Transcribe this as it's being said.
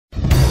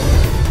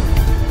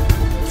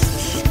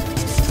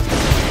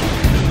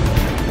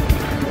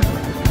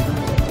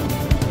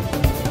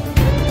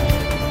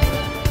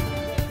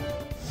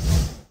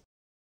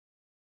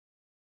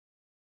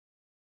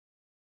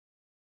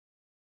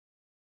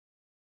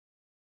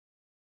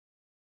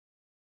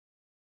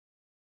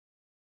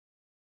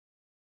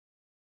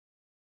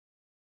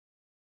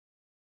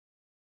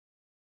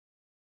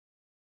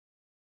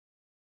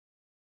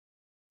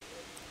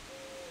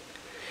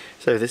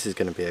So this is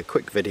going to be a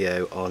quick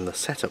video on the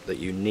setup that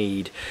you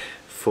need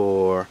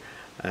for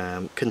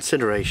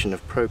consideration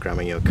of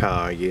programming your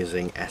car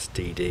using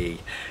SDD.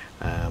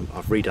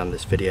 I've redone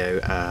this video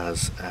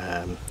as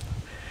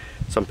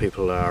some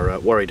people are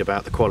worried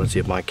about the quality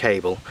of my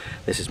cable.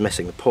 This is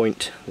missing the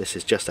point. This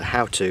is just a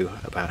how-to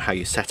about how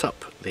you set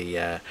up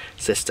the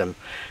system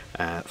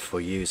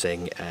for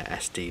using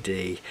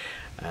SDD.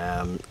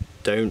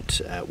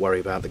 Don't worry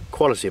about the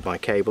quality of my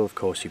cable. Of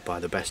course, you buy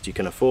the best you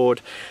can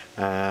afford,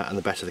 and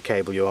the better the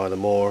cable you are, the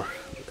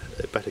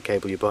better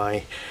cable you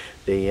buy,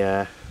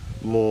 the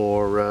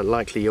more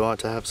likely you are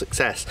to have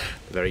success.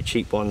 The very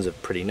cheap ones are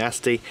pretty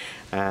nasty,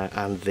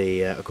 and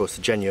of course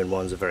the genuine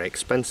ones are very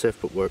expensive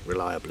but work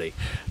reliably.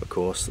 Of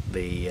course,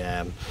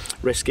 the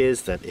risk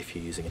is that if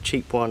you're using a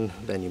cheap one,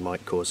 then you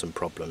might cause some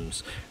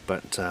problems,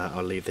 but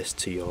I'll leave this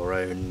to your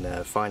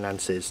own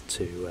finances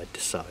to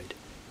decide.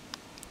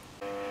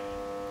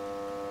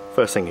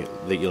 First thing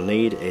that you'll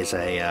need is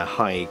a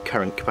high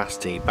current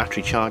capacity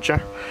battery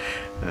charger.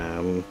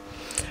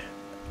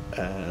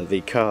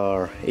 The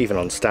car, even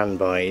on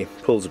standby,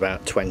 pulls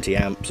about 20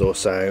 amps or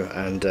so,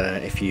 and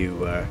if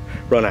you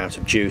run out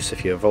of juice,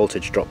 if your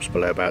voltage drops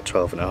below about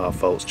 12.5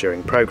 volts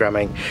during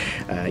programming,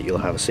 you'll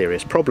have a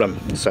serious problem.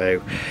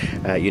 So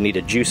you need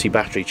a juicy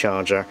battery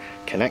charger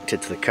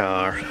connected to the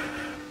car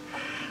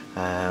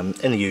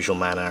in the usual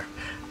manner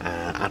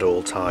at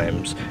all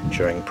times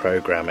during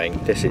programming.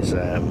 This is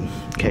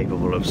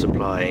capable of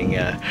supplying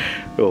at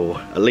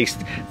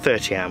least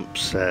 30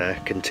 amps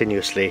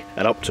continuously,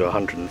 and up to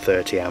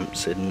 130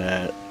 amps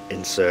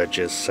in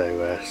surges,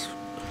 so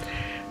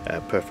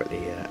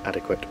perfectly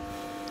adequate.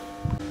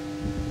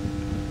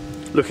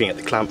 Looking at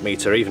the clamp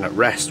meter, even at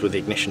rest with the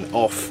ignition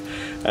off,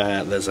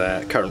 there's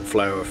a current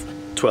flow of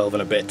 12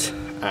 and a bit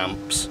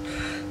amps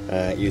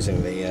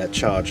using the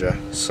charger.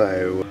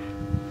 So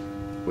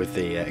with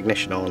the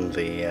ignition on,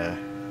 the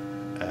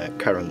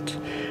current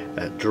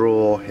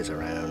draw is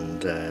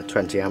around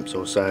 20 amps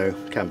or so,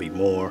 can be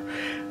more.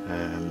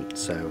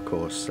 So of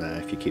course,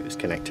 if you keep this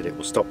connected, it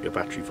will stop your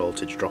battery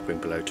voltage dropping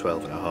below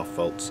 12.5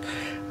 volts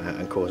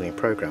and causing a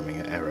programming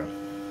error.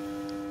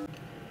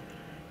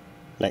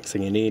 Next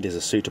thing you need is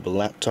a suitable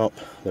laptop.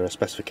 There are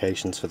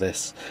specifications for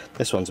this.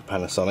 This one's a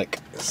Panasonic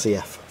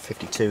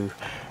CF52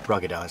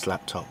 ruggedized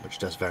laptop, which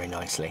does very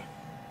nicely.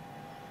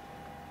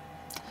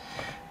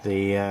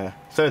 The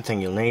third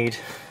thing you'll need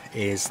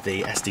is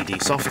the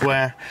SDD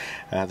software.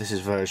 This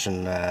is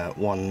version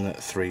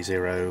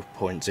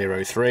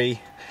 130.03.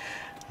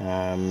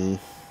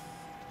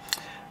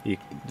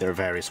 There are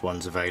various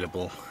ones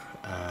available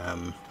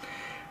that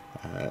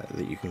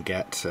you can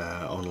get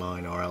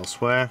online or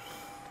elsewhere.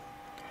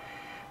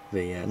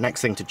 The next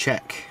thing to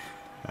check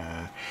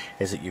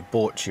is that you've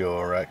bought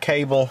your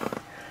cable.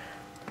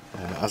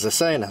 As I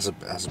say, and as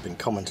has been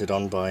commented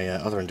on by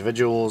other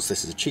individuals,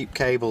 this is a cheap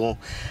cable.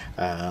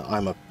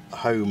 I'm a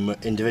home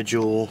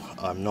individual,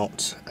 I'm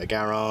not a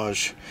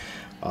garage.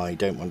 I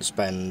don't want to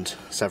spend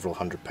several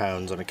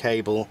 £100s on a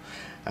cable,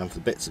 and for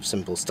the bits of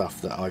simple stuff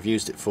that I've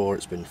used it for,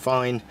 it's been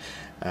fine.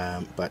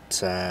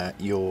 But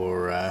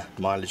your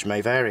mileage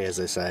may vary, as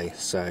they say,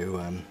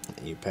 so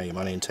you pay your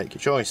money and take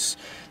your choice.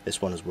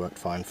 This one has worked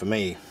fine for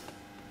me.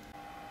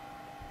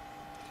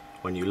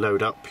 When you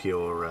load up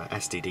your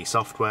SDD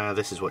software,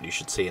 this is what you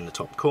should see in the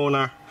top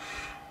corner.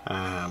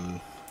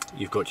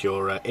 You've got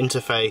your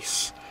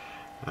interface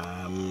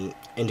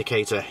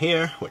indicator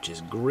here, which is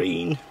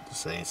green,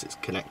 says it's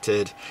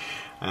connected,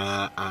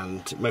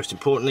 and most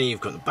importantly,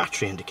 you've got the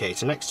battery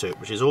indicator next to it,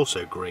 which is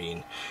also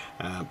green,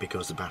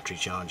 because the battery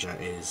charger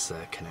is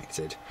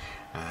connected.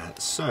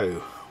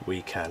 So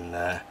we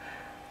can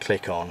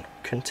click on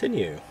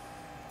continue.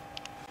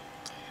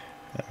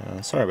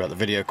 Sorry about the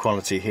video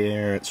quality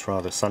here, it's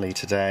rather sunny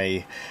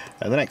today.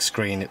 The next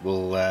screen, it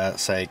will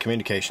say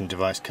communication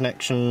device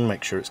connection,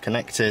 make sure it's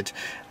connected,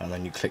 and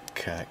then you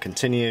click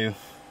continue.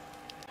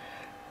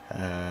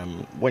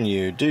 When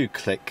you do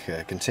click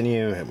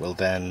continue, it will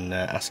then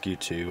ask you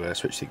to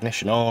switch the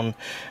ignition on,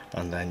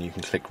 and then you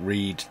can click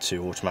read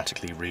to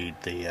automatically read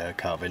the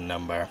car VIN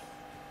number.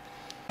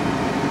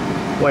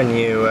 When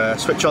you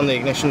switch on the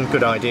ignition,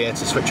 good idea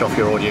to switch off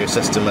your audio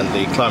system and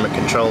the climate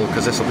control,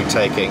 because this will be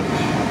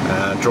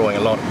drawing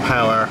a lot of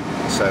power,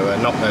 so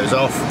knock those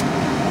off.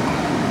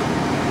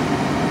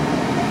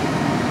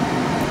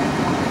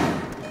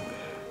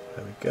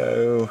 There we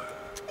go.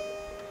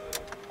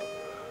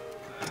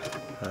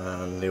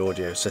 And the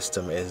audio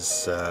system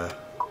is we'll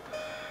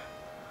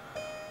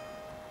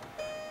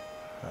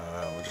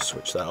just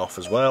switch that off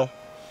as well.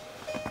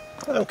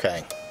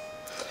 Okay.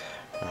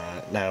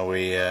 Now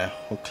we'll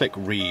click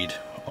read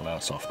on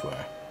our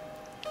software,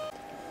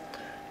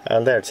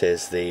 and there it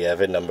is, the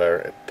VIN number.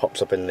 It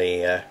pops up in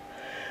the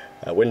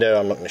window.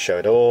 I'm not going to show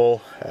it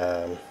all,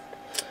 and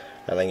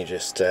then you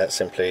just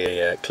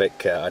simply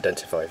click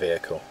identify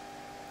vehicle.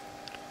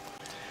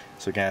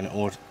 So again,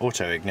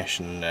 auto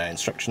ignition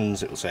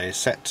instructions. It will say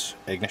set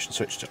ignition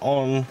switch to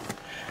on,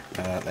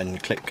 then you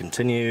click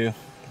continue,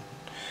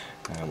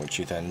 which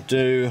you then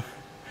do.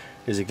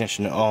 Is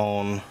ignition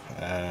on?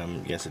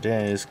 Yes it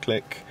is.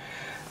 Click.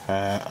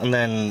 and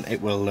then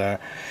it will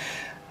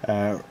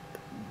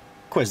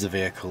quiz the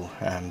vehicle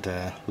and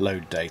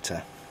load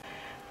data.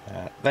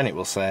 Then it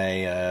will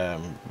say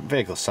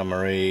vehicle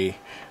summary,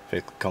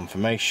 vehicle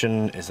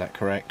confirmation, is that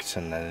correct?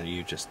 And then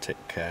you just tick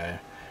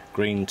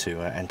green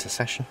to enter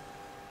session.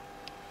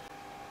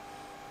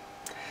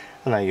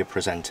 And now you're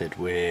presented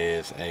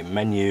with a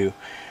menu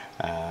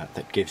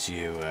that gives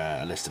you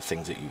a list of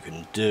things that you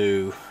can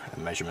do,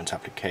 measurement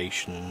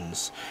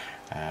applications,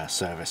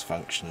 service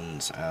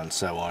functions and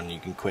so on. You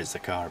can quiz the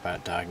car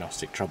about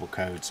diagnostic trouble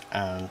codes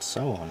and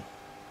so on.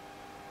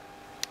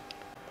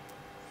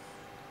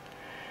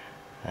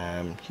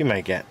 You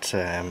may get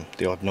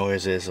the odd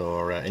noises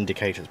or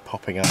indicators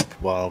popping up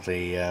while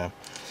the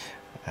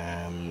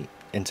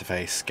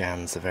interface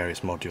scans the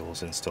various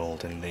modules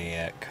installed in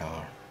the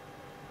car.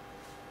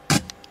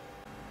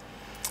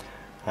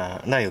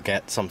 Now you'll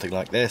get something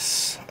like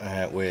this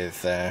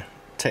with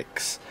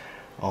ticks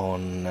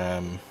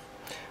on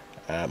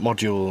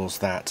modules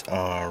that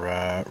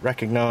are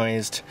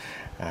recognised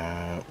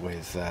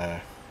with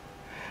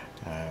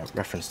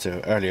reference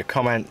to earlier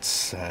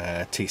comments,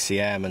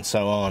 TCM and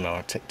so on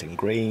are ticked in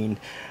green,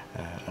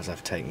 as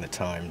I've taken the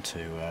time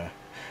to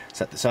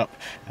set this up.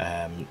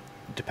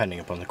 Depending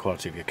upon the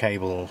quality of your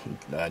cable,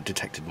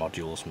 detected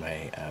modules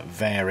may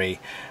vary.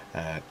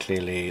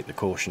 Clearly the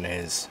caution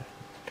is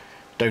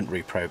don't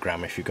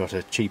reprogram if you've got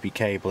a cheapy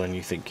cable and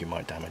you think you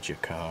might damage your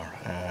car.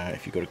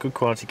 If you've got a good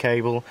quality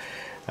cable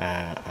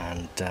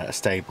and a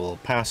stable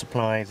power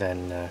supply,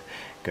 then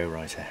go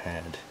right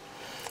ahead.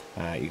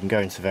 You can go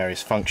into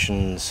various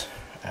functions.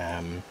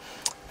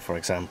 For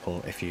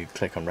example, if you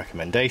click on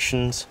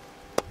recommendations,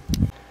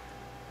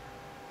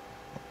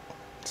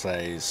 it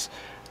says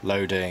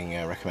loading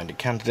recommended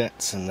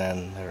candidates, and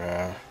then there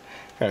are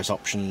various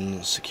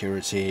options: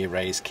 security,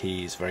 raise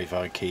keys,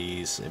 verify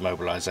keys,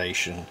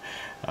 immobilization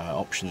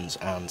options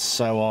and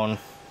so on.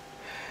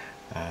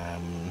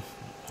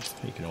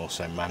 You can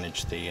also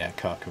manage the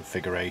car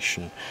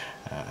configuration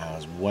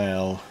as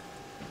well.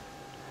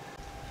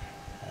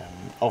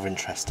 Of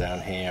interest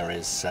down here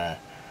is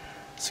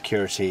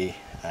security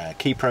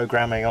key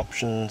programming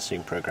options. You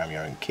can program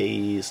your own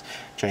keys,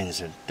 change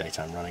the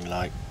daytime running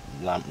light,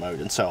 lamp mode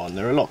and so on.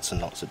 There are lots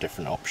and lots of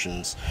different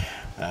options,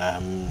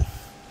 and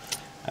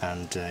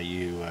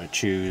you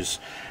choose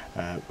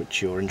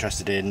which you're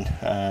interested in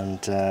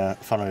and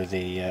follow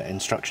the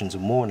instructions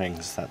and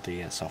warnings that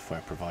the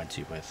software provides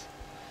you with.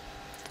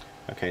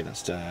 Okay,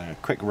 that's a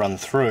quick run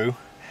through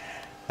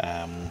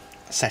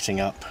setting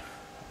up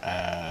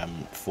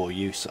for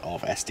use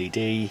of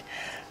SDD.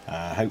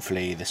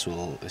 Hopefully this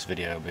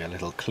video will be a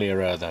little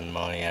clearer than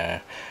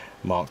my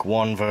Mark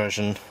 1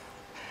 version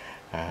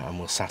and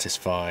will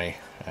satisfy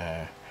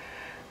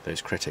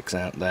those critics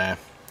out there.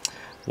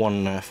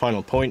 One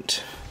final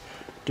point: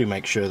 do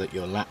make sure that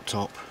your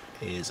laptop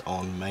is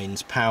on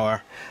mains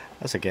power,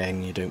 as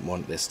again you don't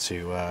want this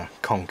to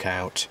conk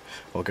out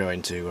or go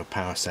into a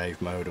power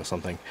save mode or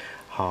something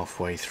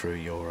halfway through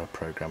your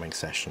programming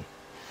session.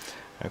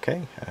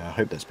 Okay, I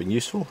hope that's been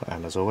useful,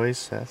 and as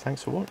always,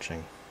 thanks for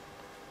watching.